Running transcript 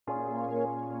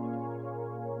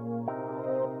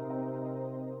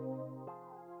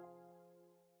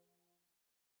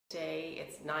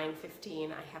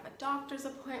9:15. I have a doctor's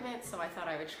appointment, so I thought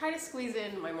I would try to squeeze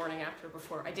in my morning after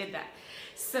before I did that.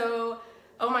 So,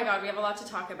 oh my God, we have a lot to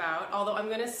talk about, although I'm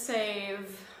gonna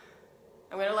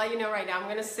let you know right now, I'm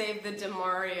gonna save the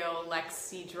DeMario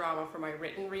Lexi drama for my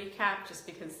written recap, just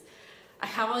because I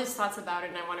have all these thoughts about it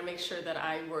and I wanna make sure that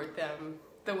I word them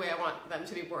the way I want them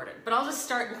to be worded. But I'll just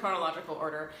start in chronological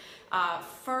order.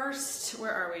 First,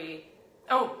 where are we?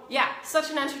 Oh, yeah, such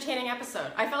an entertaining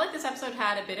episode. I felt like this episode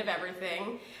had a bit of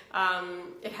everything.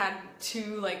 It had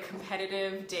 2 like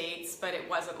competitive dates, but it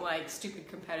wasn't like stupid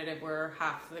competitive where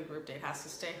half the group date has to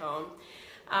stay home.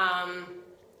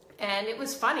 And it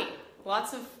was funny,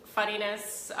 lots of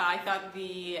funniness. I thought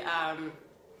the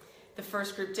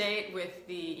first group date with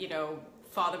the, you know,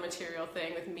 father material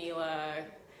thing with Mila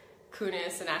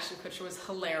Kunis and Ashton Kutcher was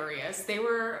hilarious. They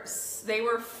were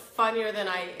funnier than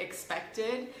I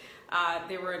expected.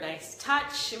 They were a nice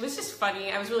touch. It was just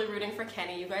funny. I was really rooting for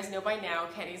Kenny. You guys know by now,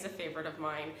 Kenny's a favorite of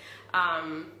mine.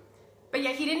 But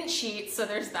yeah, he didn't cheat, so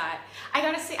there's that. I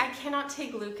gotta say, I cannot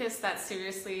take Lucas that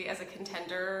seriously as a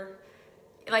contender.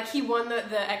 Like, he won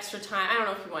the extra time. I don't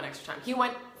know if he won extra time. He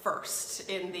went first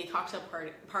in the cocktail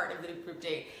part of the group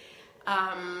date.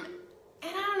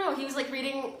 And I don't know, he was like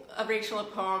reading Rachel a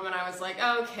poem, and I was like,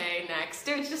 okay, next.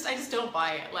 Dude, I just don't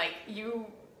buy it. Like,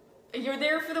 you're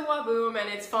there for the waboom, and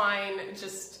it's fine.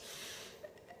 Just,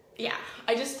 yeah.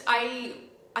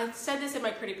 I said this in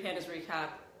my Pretty Pandas recap,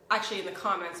 actually in the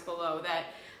comments below, that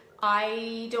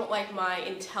I don't like my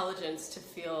intelligence to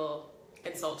feel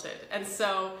insulted. And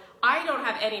so I don't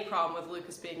have any problem with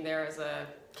Lucas being there as a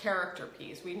character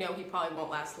piece. We know he probably won't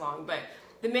last long, but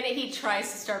the minute he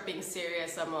tries to start being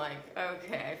serious, I'm like,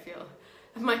 okay, I feel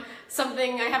I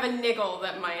have a niggle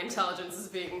that my intelligence is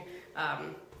being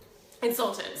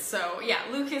insulted. So yeah,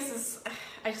 Lucas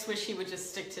I just wish he would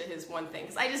just stick to his one thing,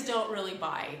 because I just don't really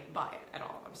buy it at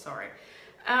all. I'm sorry.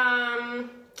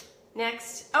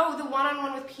 Next, oh, the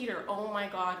one-on-one with Peter. Oh my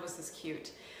God, was this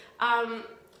cute.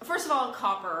 First of all,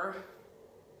 Copper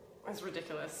is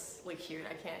ridiculously cute.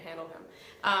 I can't handle him.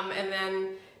 And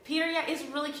then Peter, yeah, is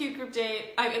a really cute group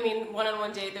date. I mean,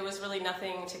 one-on-one date, there was really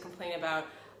nothing to complain about.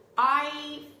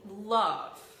 I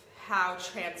love how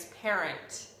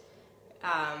transparent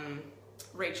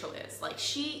Rachel is. Like,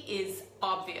 she is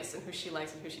obvious in who she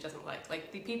likes and who she doesn't like.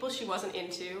 Like, the people she wasn't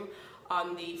into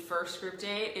on the first group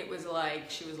date, it was like,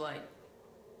 she was like,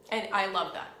 and I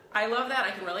love that. I love that,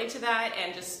 I can relate to that,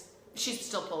 and just, she's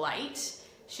still polite,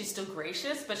 she's still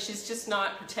gracious, but she's just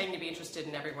not pretending to be interested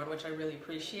in everyone, which I really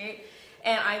appreciate.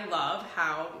 And I love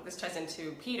how, this ties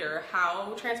into Peter,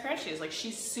 how transparent she is. Like,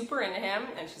 she's super into him,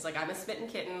 and she's like, I'm a smitten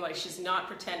kitten. Like, she's not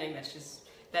pretending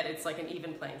that it's like an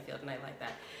even playing field, and I like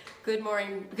that. Good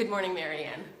morning,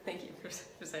 Marianne. Thank you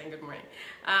for saying good morning.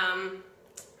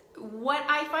 What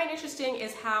I find interesting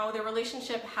is how their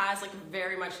relationship has like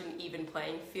very much an even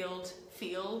playing field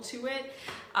feel to it.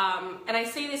 And I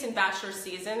say this in Bachelor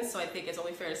seasons, so I think it's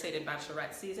only fair to say it in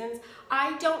Bachelorette seasons.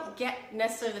 I don't get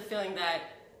necessarily the feeling that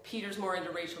Peter's more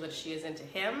into Rachel than she is into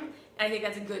him, and I think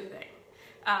that's a good thing.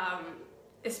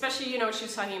 Especially, you know, she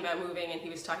was talking about moving, and he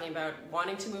was talking about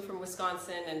wanting to move from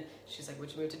Wisconsin, and she's like,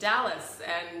 would you move to Dallas?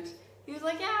 And he was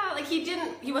like, yeah, like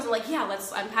he wasn't like, yeah,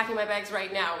 I'm packing my bags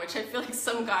right now, which I feel like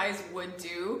some guys would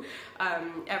do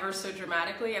ever so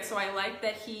dramatically. And so I like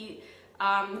that he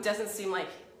doesn't seem like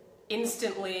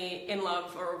instantly in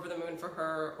love or over the moon for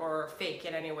her or fake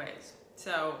in any ways.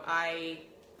 So I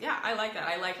like that.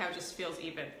 I like how it just feels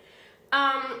even.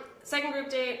 Second group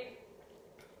date.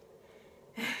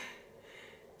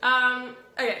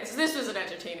 Okay, so this was an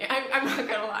entertaining, I'm not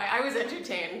gonna lie, I was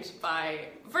entertained by,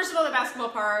 first of all, the basketball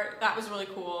part. That was really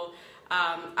cool.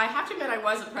 I have to admit I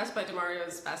was impressed by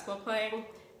DeMario's basketball playing,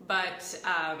 but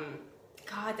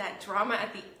God, that drama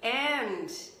at the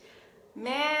end,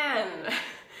 man,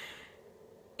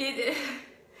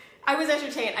 I was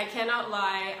entertained, I cannot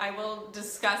lie. I will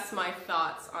discuss my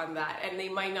thoughts on that, and they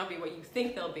might not be what you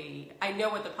think they'll be. I know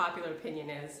what the popular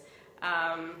opinion is.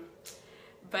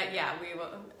 But yeah, we will.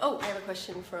 Oh, I have a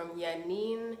question from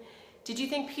Yanine. Did you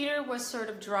think Peter was sort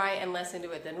of dry and less into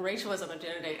it than Rachel was on the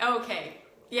dinner date? Okay.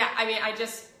 Yeah, I mean, I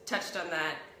just touched on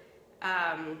that.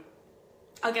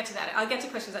 I'll get to that. I'll get to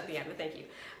questions at the end, but thank you.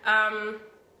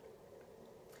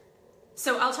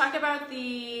 So I'll talk about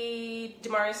the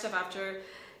DeMario stuff after.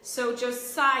 So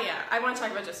Josiah, I want to talk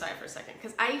about Josiah for a second,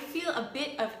 because I feel a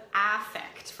bit of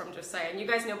affect from Josiah, and you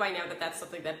guys know by now that that's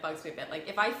something that bugs me a bit. Like,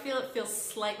 if I feel it feels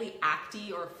slightly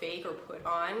acty or fake or put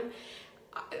on,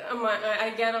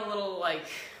 I get a little, like,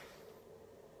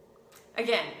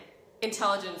 again,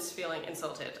 intelligence feeling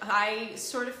insulted. I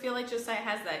sort of feel like Josiah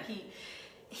has that.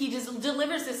 he just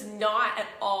delivers this not at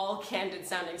all candid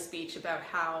sounding speech about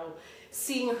how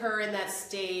seeing her in that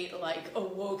state like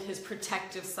awoke his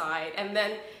protective side, and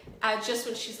then just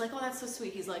when she's like, oh, that's so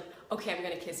sweet, he's like, okay, I'm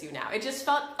gonna kiss you now. It just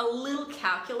felt a little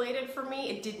calculated for me.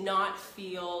 It did not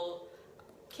feel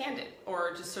candid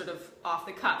or just sort of off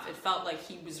the cuff. It felt like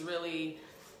he was really,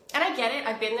 and I get it,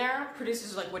 I've been there.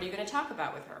 Producers are like, what are you gonna talk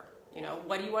about with her? You know,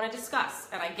 what do you want to discuss?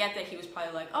 And I get that he was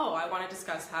probably like, oh, I want to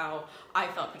discuss how I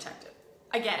felt protected.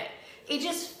 I get it. It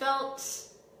just felt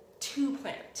too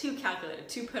planned, too calculated,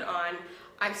 too put on.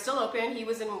 I'm still open. He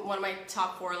was in one of my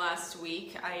top 4 last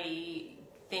week. I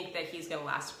think that he's going to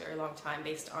last a very long time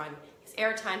based on his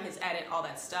airtime, his edit, all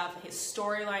that stuff. His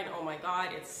storyline, oh my God,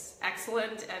 it's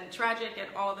excellent and tragic and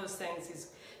all of those things. He's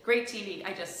great TV.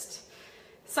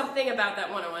 Something about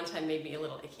that one-on-one time made me a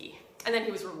little icky. And then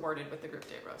he was rewarded with the group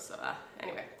date rose. So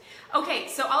anyway. Okay,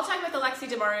 so I'll talk about the Lexi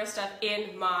DeMario stuff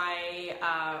in my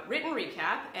written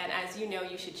recap. And as you know,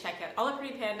 you should check out All the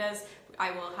Pretty Pandas.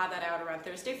 I will have that out around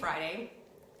Thursday, Friday.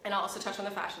 And I'll also touch on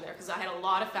the fashion there because I had a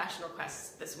lot of fashion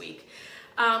requests this week.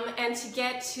 And to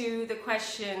get to the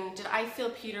question, did I feel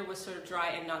Peter was sort of dry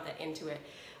and not that into it?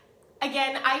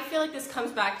 Again, I feel like this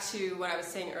comes back to what I was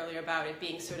saying earlier about it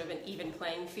being sort of an even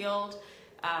playing field.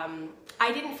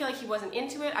 I didn't feel like he wasn't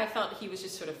into it. I felt he was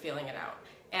just sort of feeling it out.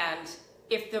 And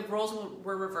if the roles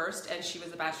were reversed and she was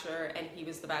the bachelor and he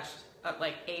was the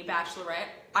like a bachelorette,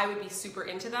 I would be super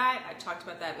into that. I talked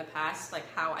about that in the past, like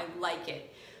how I like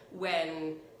it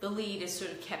when the lead is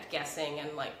sort of kept guessing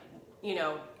and like, you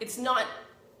know, it's not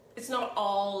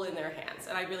all in their hands,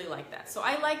 and I really like that. So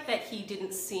I like that he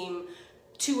didn't seem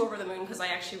too over the moon, because I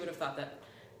actually would have thought that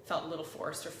felt a little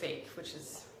forced or fake, which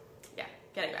is, yeah,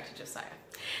 getting back to Josiah.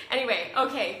 Anyway,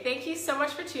 okay, thank you so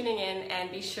much for tuning in, and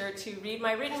be sure to read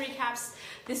my written recaps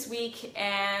this week,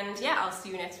 and yeah, I'll see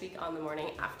you next week on the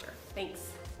morning after. Thanks.